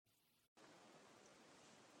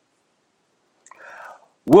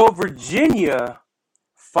Will Virginia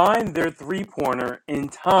find their three-pointer in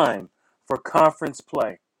time for conference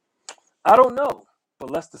play? I don't know,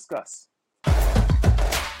 but let's discuss.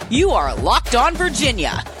 You are Locked On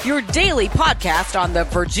Virginia, your daily podcast on the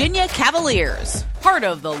Virginia Cavaliers. Part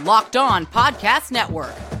of the Locked On Podcast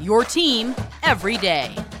Network, your team every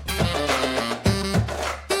day.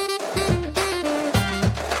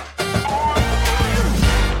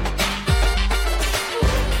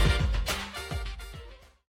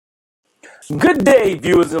 Good day,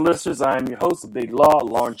 viewers and listeners. I am your host, Big Law,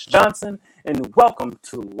 Lawrence Johnson, and welcome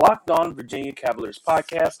to Locked On Virginia Cavaliers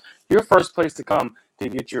podcast, your first place to come to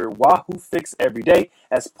get your Wahoo fix every day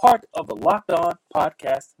as part of the Locked On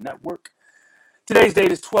Podcast Network. Today's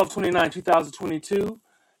date is 12/29/2022,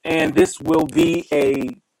 and this will be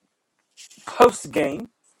a post-game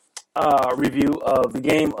review of the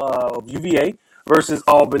game of UVA versus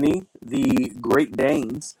Albany, the Great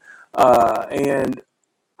Danes, and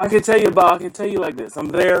I can tell you like this. I'm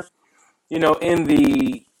there, in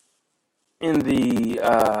the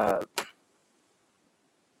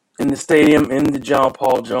stadium, in the John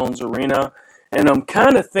Paul Jones Arena, and I'm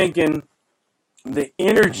kind of thinking the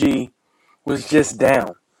energy was just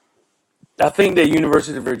down. I think that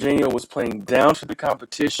University of Virginia was playing down to the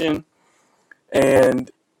competition, and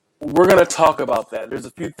we're going to talk about that. There's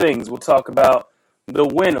a few things. We'll talk about the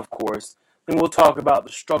win, of course, then we'll talk about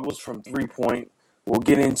the struggles from three-point. We'll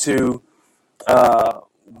get into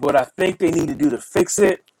what I think they need to do to fix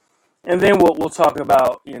it. And then we'll talk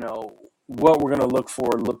about, what we're going to look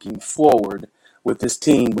for looking forward with this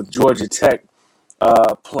team, with Georgia Tech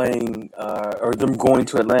playing, or them going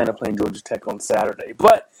to Atlanta playing Georgia Tech on Saturday.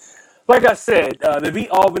 But like I said, they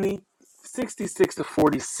beat Albany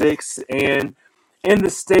 66-46, and in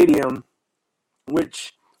the stadium,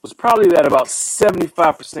 which was probably at about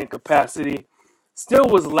 75% capacity, still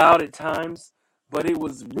was loud at times, but it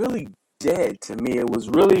was really dead to me. It was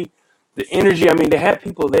really the energy. I mean, they had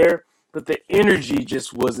people there, but the energy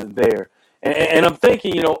just wasn't there. And I'm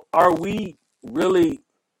thinking, are we really,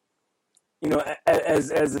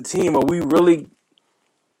 as a team, are we really,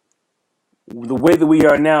 the way that we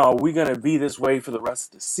are now, are we going to be this way for the rest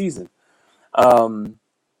of the season?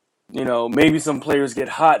 Maybe some players get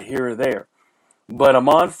hot here or there. But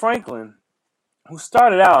Amon Franklin, who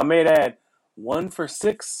started out, I may add, 1 for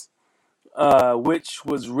 6, which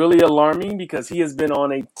was really alarming because he has been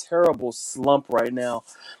on a terrible slump right now.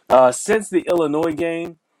 Since the Illinois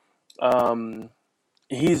game,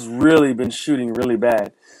 he's really been shooting really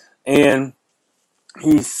bad. And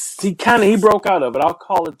he broke out of it. I'll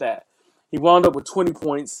call it that. He wound up with 20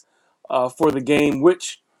 points for the game,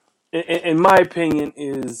 which, in my opinion,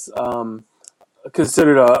 is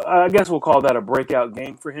considered I guess we'll call that a breakout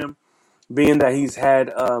game for him, being that he's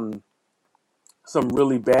had some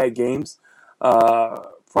really bad games.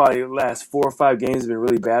 Probably the last 4 or 5 games have been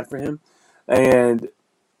really bad for him. And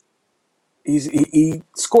he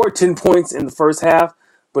scored 10 points in the first half,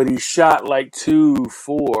 but he shot like 2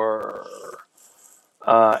 for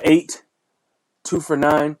 8, 2 for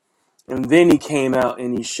 9. And then he came out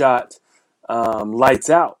and he shot lights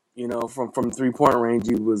out, from three-point range.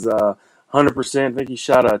 He was 100%. I think he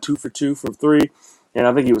shot 2 for 2 from 3. And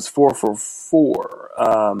I think he was 4 for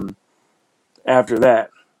 4 after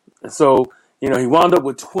that. So, he wound up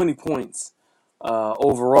with 20 points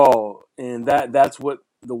overall, and that's what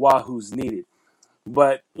the Wahoos needed.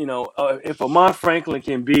 But, if Amon Franklin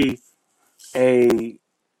can be a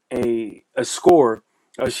scorer,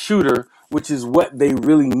 a shooter, which is what they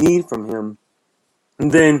really need from him,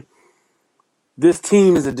 then this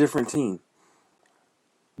team is a different team.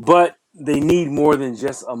 But they need more than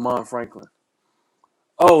just Amon Franklin.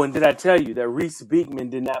 Oh, and did I tell you that Reese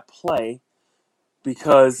Beekman did not play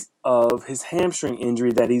because of his hamstring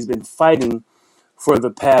injury that he's been fighting for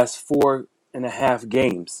the past 4.5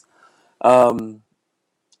 games. I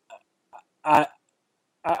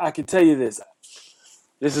can tell you this.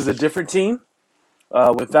 This is a different team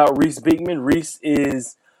without Reese Beekman. Reese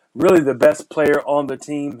is really the best player on the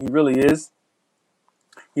team. He really is.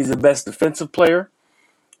 He's the best defensive player.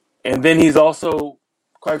 And then he's also,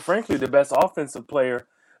 quite frankly, the best offensive player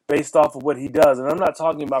based off of what he does. And I'm not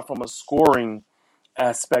talking about from a scoring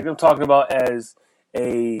aspect. I'm talking about as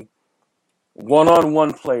a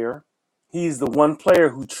one-on-one player. He's the one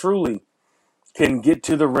player who truly can get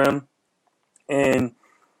to the rim and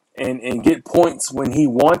get points when he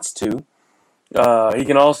wants to. He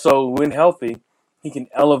can also, when healthy, he can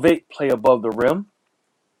elevate, play above the rim.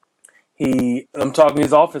 I'm talking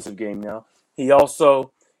his offensive game now. He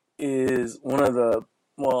also is one of the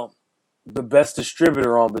best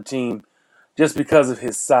distributor on the team just because of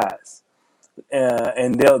his size.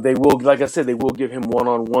 And they will, like I said, they will give him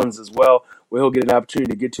one-on-ones as well, where he'll get an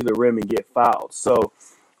opportunity to get to the rim and get fouled. So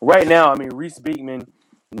right now, I mean, Reese Beekman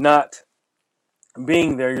not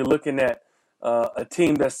being there, you're looking at a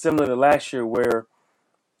team that's similar to last year, where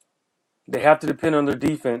they have to depend on their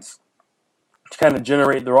defense to kind of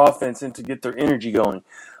generate their offense and to get their energy going.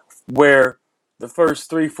 Where the first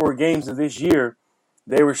 3-4 games of this year,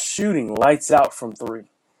 they were shooting lights out from three.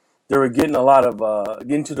 They were getting a lot of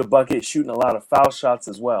getting to the bucket, shooting a lot of foul shots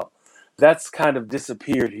as well. That's kind of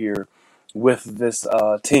disappeared here with this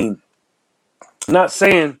team. Not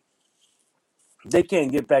saying they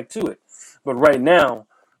can't get back to it, but right now,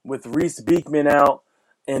 with Reese Beekman out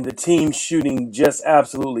and the team shooting just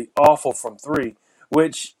absolutely awful from three,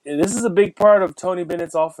 which this is a big part of Tony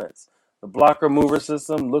Bennett's offense. The blocker mover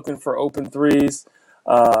system, looking for open threes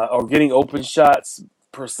or getting open shots,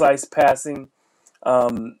 precise passing.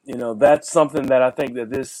 That's something that I think that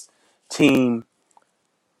this team,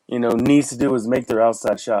 needs to do, is make their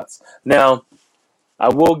outside shots. Now, I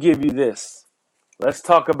will give you this. Let's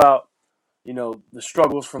talk about, the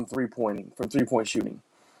struggles from three-point shooting.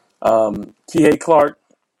 Kihei Clark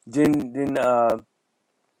didn't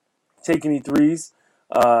take any threes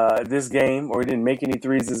this game, or he didn't make any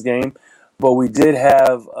threes this game, but we did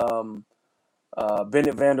have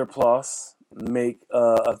Bennett Vanderplas make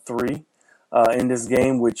a three in this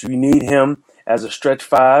game, which we need him as a stretch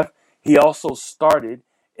five. He also started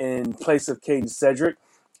in place of Caden Cedric.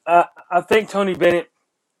 I think Tony Bennett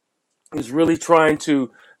is really trying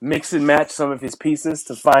to mix and match some of his pieces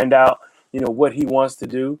to find out, what he wants to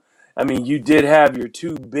do. I mean, you did have your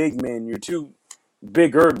two big men, your two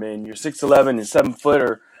bigger men, your 6'11" and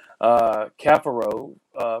 7-footer Caffaro,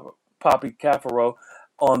 Poppy Caffaro,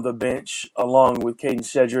 on the bench along with Caden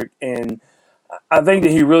Cedric, and I think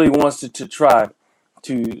that he really wants to try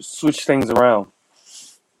to switch things around.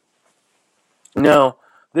 Now,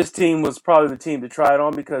 this team was probably the team to try it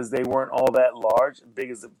on because they weren't all that large, big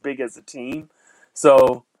as a team.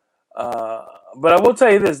 So, but I will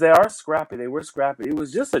tell you this: they are scrappy. They were scrappy. It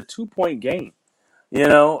was just a 2-point game,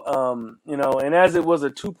 and as it was a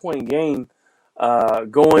 2-point game,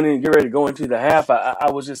 going and get ready to go into the half,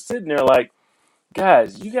 I was just sitting there like,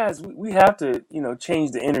 guys, we have to,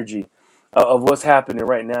 change the energy of what's happening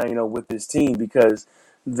right now, with this team, because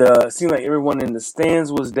it seemed like everyone in the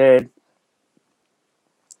stands was dead.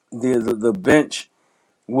 The bench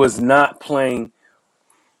was not playing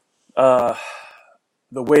the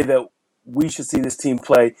way that we should see this team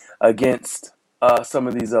play against some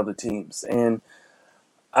of these other teams, and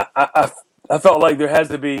I felt like there has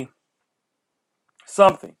to be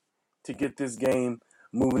something to get this game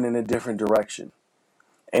moving in a different direction.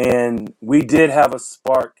 And we did have a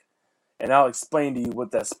spark, and I'll explain to you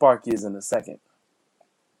what that spark is in a second.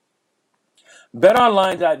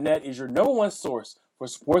 BetOnline.net is your number one source for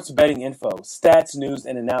sports betting info, stats, news,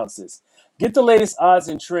 and analysis. Get the latest odds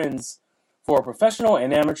and trends for a professional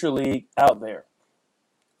and amateur league out there.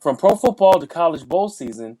 From pro football to college bowl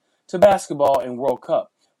season to basketball and World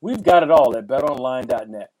Cup, we've got it all at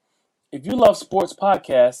BetOnline.net. If you love sports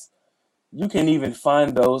podcasts, you can even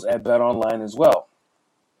find those at BetOnline as well.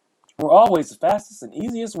 We're always the fastest and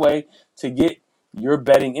easiest way to get your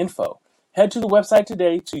betting info. Head to the website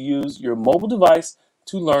today to use your mobile device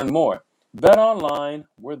to learn more. Bet online,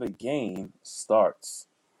 where the game starts.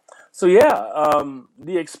 So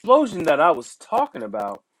the explosion that I was talking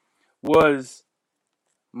about was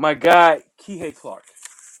my guy Kihei Clark.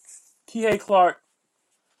 Kihei Clark,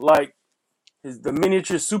 like the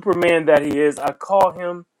miniature Superman that he is, I call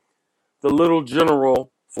him the little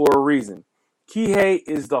general for a reason. Kihei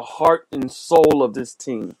is the heart and soul of this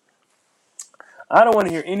team. I don't want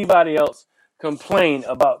to hear anybody else complain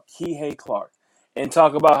about Kihei Clark and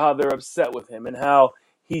talk about how they're upset with him and how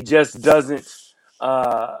he just doesn't,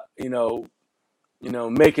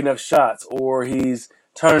 make enough shots, or he's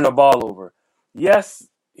turning the ball over. Yes,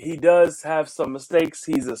 he does have some mistakes.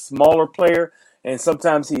 He's a smaller player, and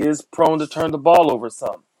sometimes he is prone to turn the ball over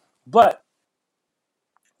some. But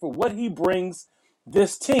for what he brings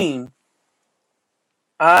this team,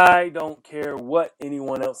 I don't care what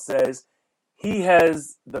anyone else says. He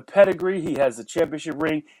has the pedigree. He has the championship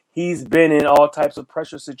ring. He's been in all types of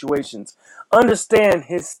pressure situations. Understand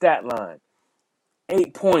his stat line.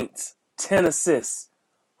 8 points, 10 assists,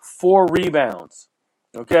 4 rebounds,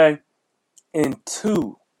 okay? And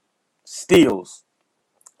 2 steals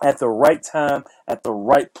at the right time, at the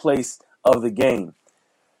right place of the game.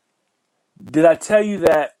 Did I tell you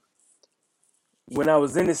that when I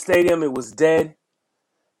was in the stadium, it was dead?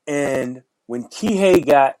 And when Kihei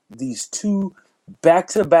got these 2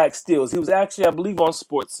 back-to-back steals, he was actually, I believe, on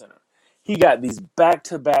SportsCenter. He got these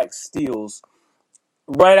back-to-back steals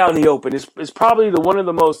right out in the open. It's probably one of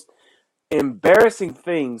the most embarrassing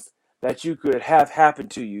things that you could have happen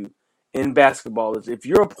to you in basketball is if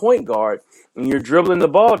you're a point guard and you're dribbling the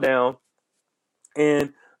ball down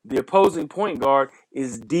and the opposing point guard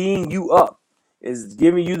is D'ing you up, is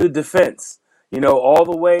giving you the defense, all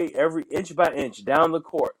the way every inch by inch down the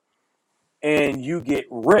court, and you get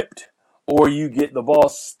ripped or you get the ball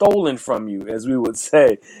stolen from you, as we would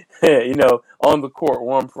say, on the court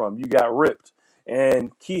where I'm from. You got ripped.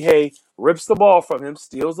 And Kihei rips the ball from him,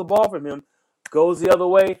 steals the ball from him, goes the other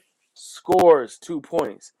way, scores 2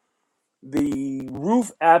 points. The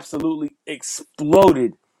roof absolutely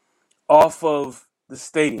exploded off of the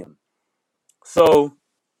stadium. So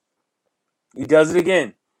he does it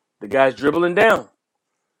again. The guy's dribbling down.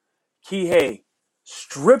 Kihei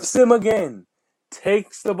strips him again,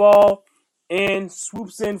 takes the ball, and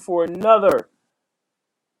swoops in for another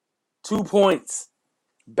 2 points.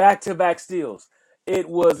 Back-to-back steals. It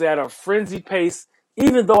was at a frenzied pace.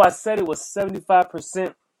 Even though I said it was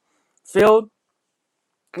 75% filled,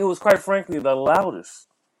 it was quite frankly the loudest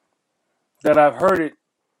that I've heard it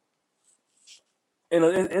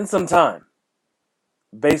in some time,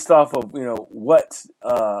 based off of what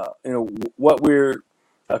we're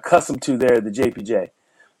accustomed to there at the JPJ.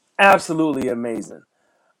 Absolutely amazing.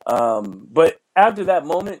 But after that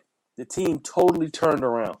moment, the team totally turned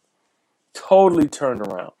around. Totally turned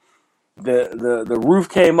around. The roof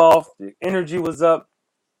came off. The energy was up.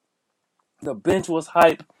 The bench was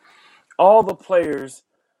hype. All the players,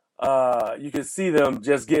 you could see them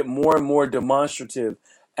just get more and more demonstrative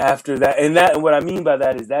after that. And what I mean by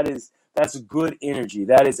that is that's good energy.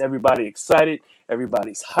 That is everybody excited.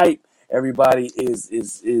 Everybody's hype. Everybody is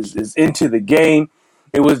into the game.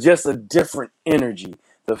 It was just a different energy.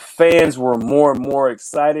 The fans were more and more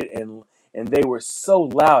excited, and they were so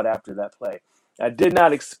loud after that play. I did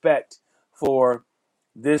not expect for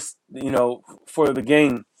this, for the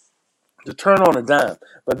game to turn on a dime.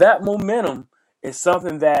 But that momentum is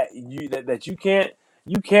something that you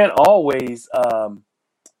can't always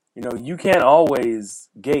you can't always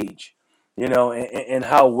gauge, and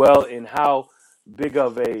how big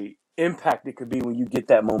of a impact it could be when you get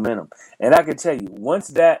that momentum. And I can tell you, once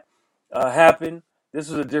that happened, this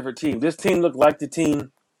was a different team. This team looked like the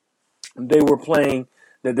team they were playing,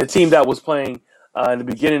 the team that was playing in the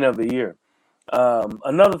beginning of the year.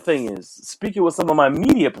 Another thing is, speaking with some of my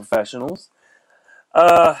media professionals,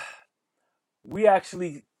 we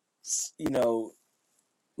actually,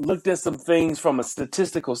 looked at some things from a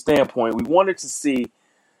statistical standpoint. We wanted to see,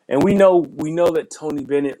 and we know that Tony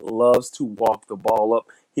Bennett loves to walk the ball up.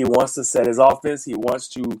 He wants to set his offense. He wants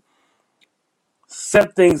to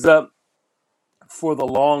set things up for the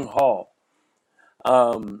long haul.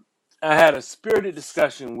 I had a spirited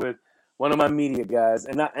discussion with one of my media guys,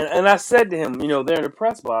 and I said to him, there in the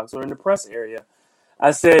press box or in the press area,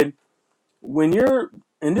 I said,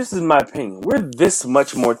 and this is my opinion, we're this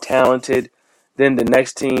much more talented than the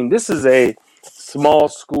next team. This is a small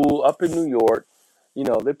school up in New York.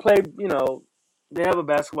 They play, they have a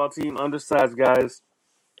basketball team, undersized guys.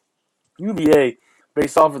 UVA,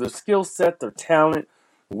 based off of their skill set, their talent,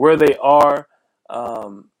 where they are,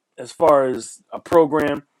 as far as a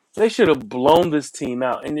program, they should have blown this team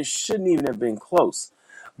out, and it shouldn't even have been close.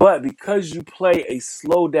 But because you play a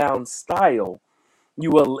slow down style,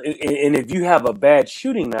 you will, and if you have a bad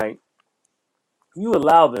shooting night, you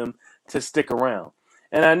allow them to stick around.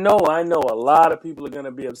 And I know a lot of people are going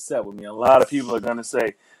to be upset with me. A lot of people are going to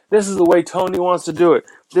say, this is the way Tony wants to do it.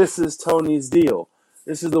 This is Tony's deal.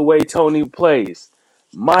 This is the way Tony plays.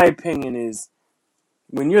 My opinion is,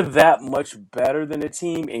 when you're that much better than a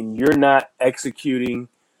team and you're not executing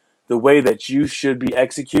the way that you should be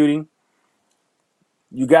executing,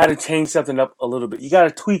 you got to change something up a little bit. You got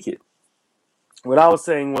to tweak it. What I was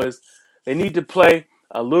saying was, they need to play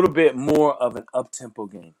a little bit more of an up-tempo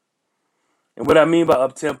game. And what I mean by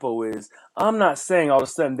up-tempo is, I'm not saying all of a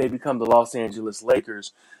sudden they become the Los Angeles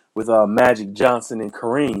Lakers with Magic Johnson and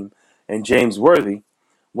Kareem and James Worthy.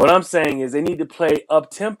 What I'm saying is they need to play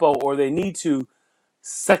up-tempo, or they need to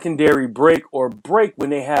secondary break or break when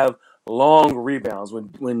they have long rebounds.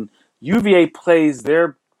 When UVA plays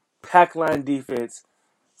their pack line defense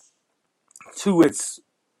to its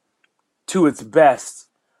best,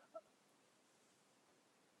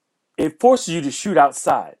 it forces you to shoot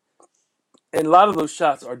outside. And a lot of those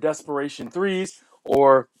shots are desperation threes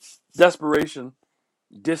or desperation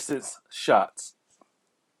distance shots.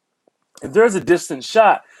 If there's a distance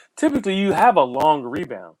shot, typically you have a long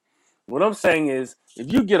rebound. What I'm saying is,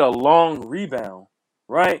 if you get a long rebound,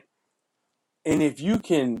 right, and if you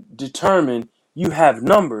can determine you have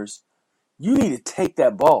numbers, you need to take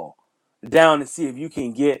that ball. down and see if you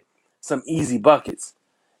can get some easy buckets.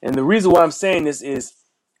 And the reason why I'm saying this is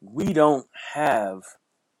we don't have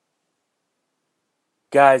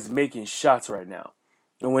guys making shots right now.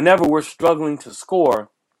 And whenever we're struggling to score,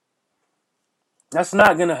 that's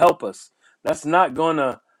not going to help us. That's not going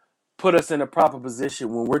to put us in a proper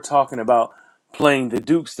position when we're talking about playing the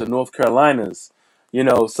Dukes, the North Carolinas.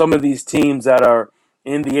 Some of these teams that are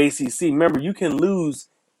in the ACC. Remember, you can lose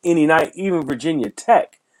any night, even Virginia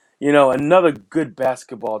Tech. Another good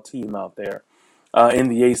basketball team out there in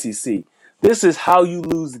the ACC. This is how you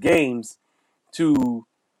lose games to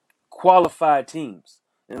qualified teams.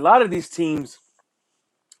 And a lot of these teams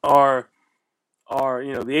are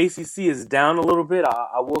the ACC is down a little bit.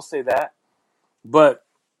 I will say that, but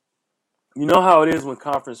you know how it is when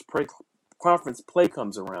conference play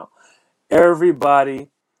comes around. Everybody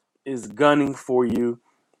is gunning for you,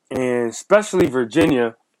 and especially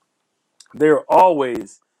Virginia. They're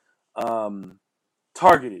always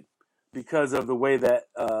targeted because of the way that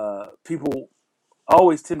people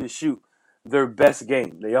always tend to shoot their best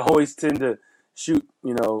game. They always tend to shoot,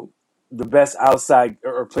 the best outside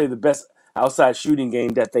or play the best outside shooting game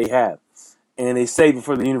that they have. And they save it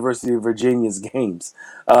for the University of Virginia's games.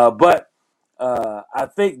 But I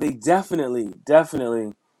think they definitely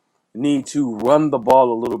need to run the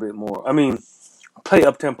ball a little bit more. I mean, play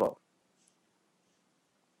up tempo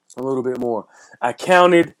a little bit more. I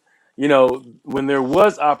counted, when there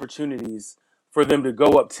was opportunities for them to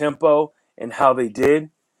go up tempo and how they did,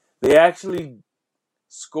 they actually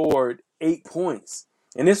scored 8 points.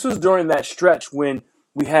 And this was during that stretch when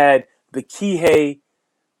we had the Kihei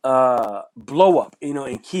blow up, and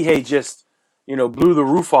Kihei just, blew the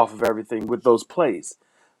roof off of everything with those plays.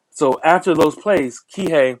 So after those plays,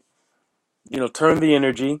 Kihei, turned the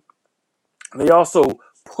energy. They also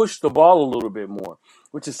pushed the ball a little bit more,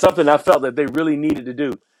 which is something I felt that they really needed to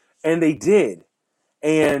do. And they did.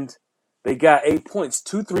 And they got 8 points,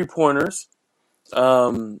 2 3-pointers,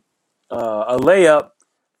 a layup,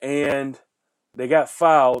 and they got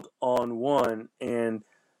fouled on one, and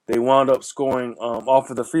they wound up scoring off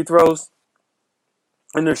of the free throws.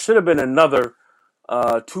 And there should have been another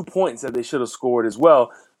 2 points that they should have scored as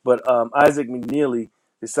well. But Isaac McNeely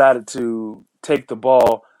decided to take the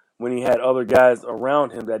ball when he had other guys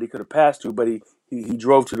around him that he could have passed to, but he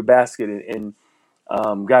drove to the basket and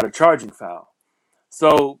got a charging foul.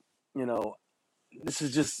 So, this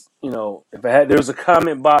is just, if there was a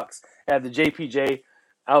comment box at the JPJ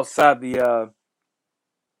outside the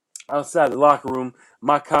locker room,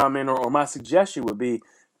 my comment or my suggestion would be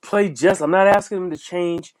I'm not asking him to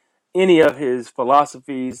change any of his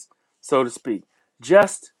philosophies, so to speak.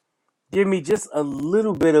 Just give me just a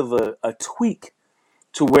little bit of a tweak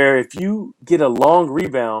to where if you get a long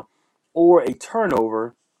rebound or a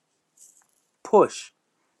turnover, push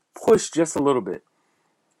just a little bit.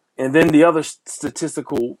 And then the other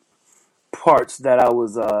statistical parts that I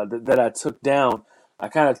was that I took down, I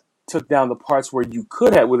kind of took down the parts where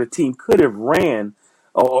where the team could have ran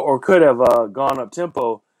or could have gone up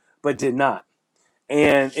tempo, but did not.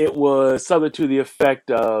 And it was something to the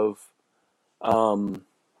effect of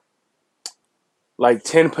like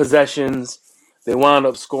 10 possessions. They wound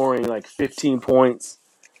up scoring like 15 points.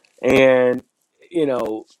 And,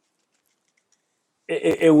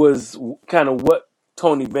 it was kind of what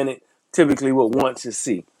Tony Bennett typically would want to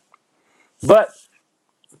see. But,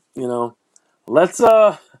 let's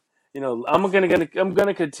I'm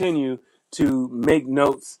gonna continue to make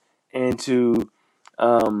notes and to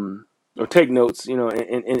or take notes,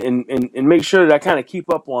 and make sure that I kind of keep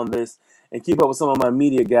up on this and keep up with some of my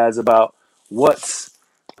media guys about what's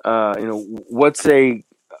a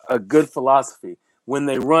good philosophy. When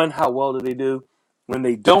they run, how well do they do? When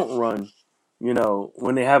they don't run,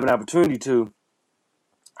 when they have an opportunity to,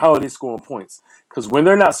 how are they scoring points? Because when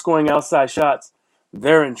they're not scoring outside shots,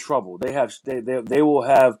 they're in trouble. They will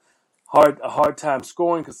have a hard time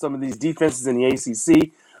scoring because some of these defenses in the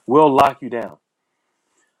ACC will lock you down.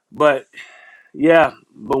 But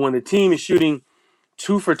when the team is shooting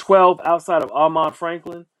 2 for 12 outside of Ahmad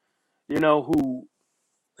Franklin, who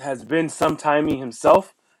has been some timing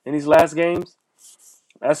himself in these last games,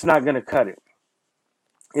 that's not going to cut it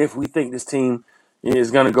if we think this team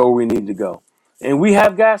is going to go where we need to go. And we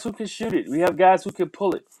have guys who can shoot it. We have guys who can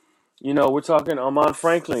pull it. We're talking Ahmad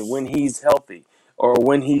Franklin when he's healthy or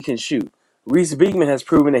when he can shoot. Reese Beekman has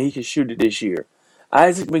proven that he can shoot it this year.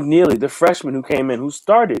 Isaac McNeely, the freshman who came in, who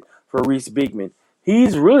started for Reese Beekman,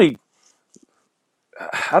 he's really,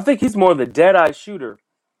 I think he's more of the dead-eye shooter.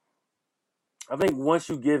 I think once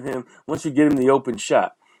you get him the open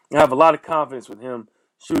shot, I have a lot of confidence with him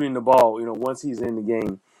shooting the ball, once he's in the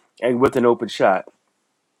game and with an open shot.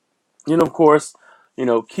 Of course,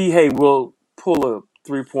 Kihei will pull a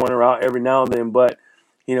three-pointer out every now and then, but,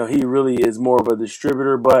 he really is more of a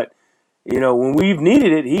distributor. But, when we've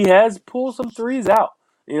needed it, he has pulled some threes out,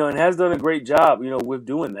 and has done a great job, with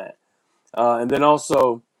doing that. And then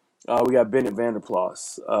also, we got Bennett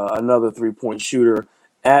Vanderplas, another three-point shooter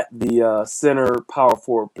at the center power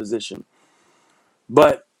forward position.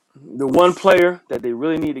 But the one player that they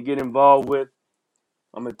really need to get involved with,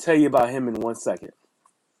 I'm going to tell you about him in 1 second.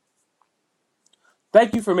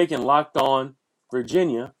 Thank you for making Locked On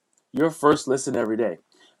Virginia your first listen every day.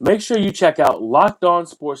 Make sure you check out Locked On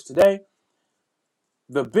Sports today.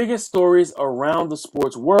 The biggest stories around the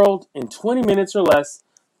sports world in 20 minutes or less,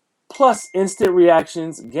 plus instant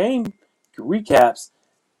reactions, game recaps,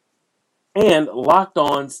 and Locked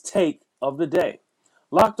On's take of the day.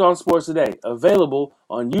 Locked On Sports Today, available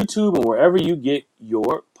on YouTube and wherever you get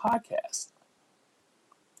your podcasts.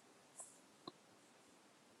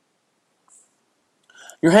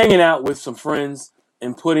 You're hanging out with some friends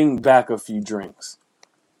and putting back a few drinks.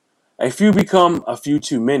 A few become a few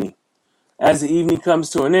too many. As the evening comes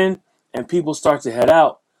to an end and people start to head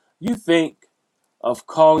out, you think of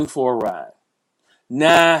calling for a ride.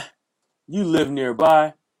 Nah, you live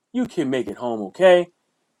nearby. You can make it home okay.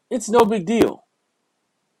 It's no big deal.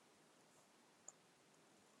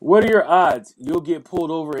 What are your odds you'll get pulled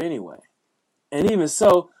over anyway? And even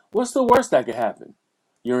so, what's the worst that could happen?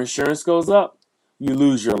 Your insurance goes up. You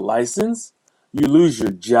lose your license. You lose your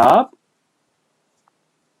job.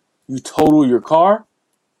 You total your car.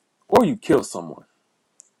 Or you kill someone.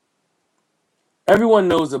 Everyone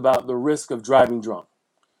knows about the risk of driving drunk.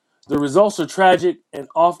 The results are tragic and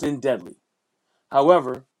often deadly.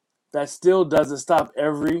 However, that still doesn't stop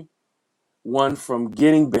everyone from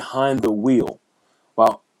getting behind the wheel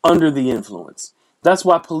while under the influence. That's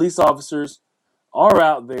why police officers are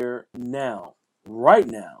out there now, right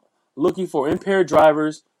now, looking for impaired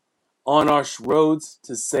drivers on our roads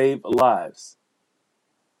to save lives.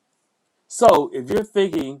 So, if you're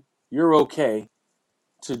thinking you're okay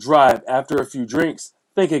to drive after a few drinks,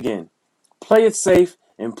 think again. Play it safe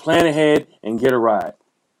and plan ahead and get a ride.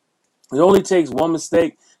 It only takes one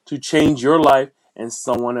mistake to change your life and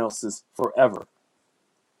someone else's forever.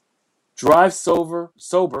 Drive sober,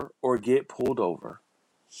 or get pulled over.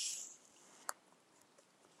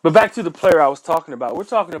 But back to the player I was talking about. We're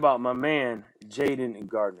talking about my man, Jaden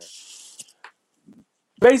Gardner.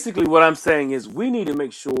 Basically, what I'm saying is we need to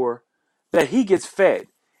make sure that he gets fed.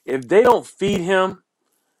 If they don't feed him,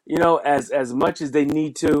 as much as they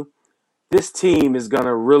need to, this team is going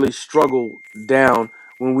to really struggle down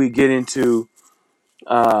when we get into,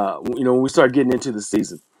 when we start getting into the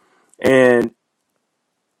season. And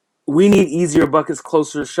we need easier buckets,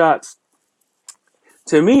 closer shots.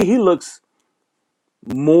 To me, he looks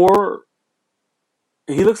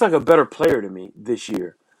like a better player to me this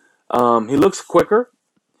year. He looks quicker.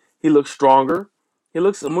 He looks stronger. He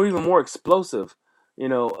looks even more explosive,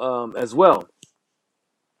 as well.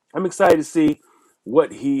 I'm excited to see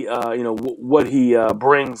what he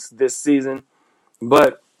brings this season.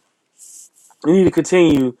 But we need to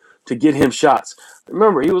continue to get him shots.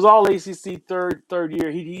 Remember, he was all ACC third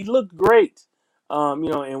year. He looked great,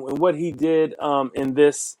 and what he did in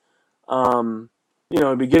this,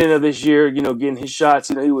 the beginning of this year, getting his shots.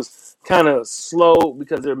 He was kind of slow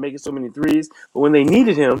because they were making so many threes. But when they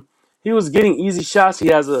needed him, he was getting easy shots. He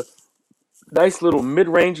has a nice little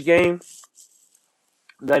mid-range game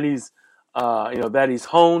that he's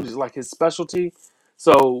honed. Is like his specialty.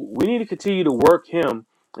 So we need to continue to work him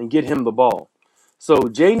and get him the ball. So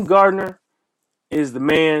Jaden Gardner is the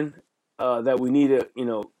man that we need to,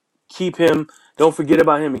 keep him. Don't forget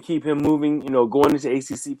about him and keep him moving. Going into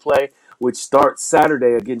ACC play, which starts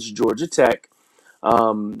Saturday against Georgia Tech.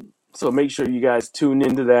 So make sure you guys tune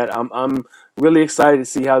into that. I'm really excited to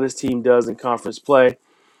see how this team does in conference play.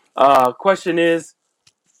 Question is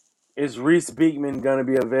Reese Beekman going to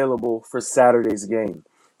be available for Saturday's game?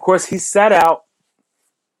 Of course, he sat out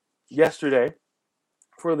yesterday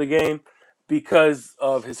for the game because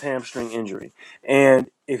of his hamstring injury. And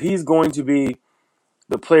if he's going to be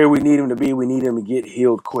the player we need him to be, we need him to get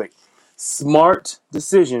healed quick. Smart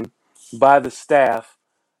decision by the staff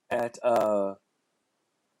at the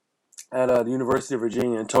University of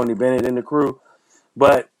Virginia and Tony Bennett and the crew.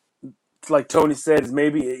 But like Tony said, is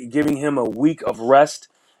maybe giving him a week of rest.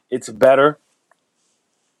 It's better.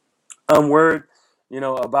 I'm worried,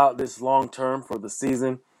 about this long term for the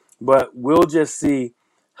season. But we'll just see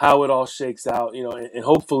how it all shakes out, and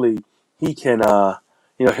hopefully he can,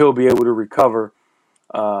 he'll be able to recover,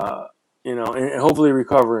 and hopefully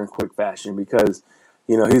recover in quick fashion because,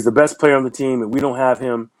 he's the best player on the team. If we don't have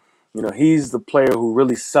him, He's the player who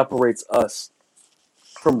really separates us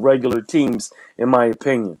from regular teams, in my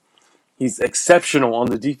opinion. He's exceptional on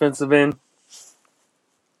the defensive end,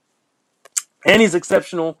 and he's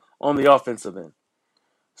exceptional on the offensive end.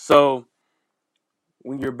 So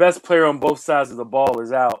when your best player on both sides of the ball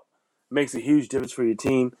is out, it makes a huge difference for your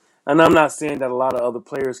team. And I'm not saying that a lot of other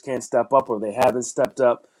players can't step up or they haven't stepped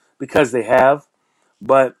up, because they have.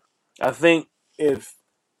 But I think if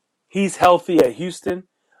he's healthy at Houston,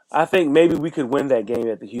 I think maybe we could win that game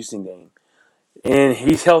at the Houston game. And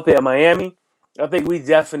he's healthy at Miami, I think we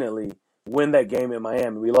definitely win that game in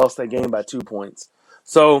Miami. We lost that game by 2 points.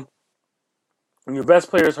 So when your best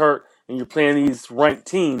player is hurt and you're playing these ranked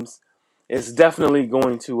teams, it's definitely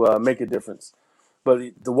going to make a difference. But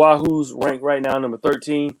the Wahoos rank right now number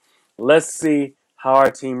 13. Let's see how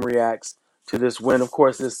our team reacts to this win. Of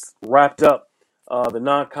course, this wrapped up the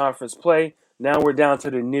non-conference play. Now we're down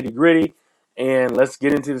to the nitty-gritty, and let's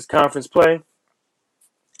get into this conference play.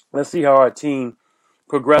 Let's see how our team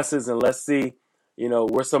progresses, and let's see,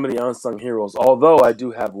 we're some of the unsung heroes. Although I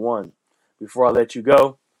do have one. Before I let you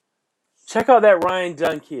go, check out that Ryan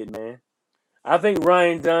Dunn kid, man. I think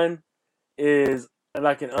Ryan Dunn is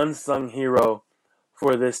like an unsung hero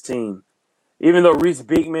for this team. Even though Reese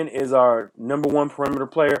Beekman is our number one perimeter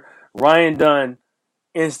player, Ryan Dunn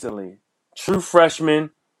instantly, true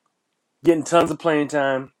freshman, getting tons of playing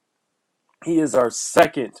time. He is our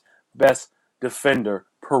second best defender,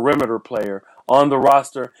 perimeter player on the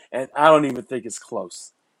roster, and I don't even think it's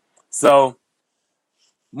close. So,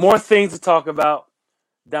 more things to talk about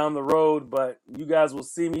down the road, but you guys will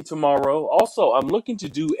see me tomorrow. Also, I'm looking to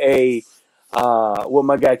do with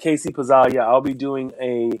my guy Casey Pazzalia. I'll be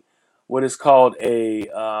doing what is called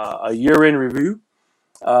a year-end review,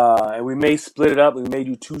 and we may split it up. We may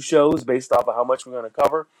do 2 shows based off of how much we're going to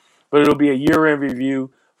cover, but it'll be a year-end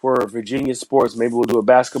review for Virginia sports. Maybe we'll do a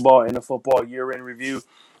basketball and a football year-end review.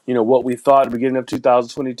 What we thought at the beginning of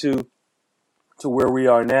 2022 to where we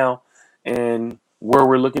are now, and where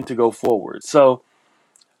we're looking to go forward. So.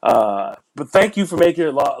 But thank you for making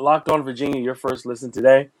it Locked On Virginia your first listen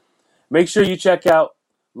today. Make sure you check out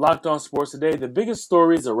Locked On Sports Today, the biggest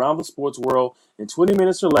stories around the sports world in 20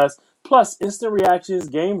 minutes or less, plus instant reactions,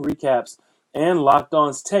 game recaps, and Locked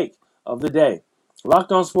On's take of the day.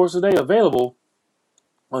 Locked On Sports Today available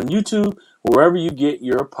on YouTube, wherever you get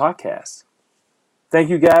your podcasts. Thank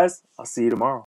you, guys. I'll see you tomorrow.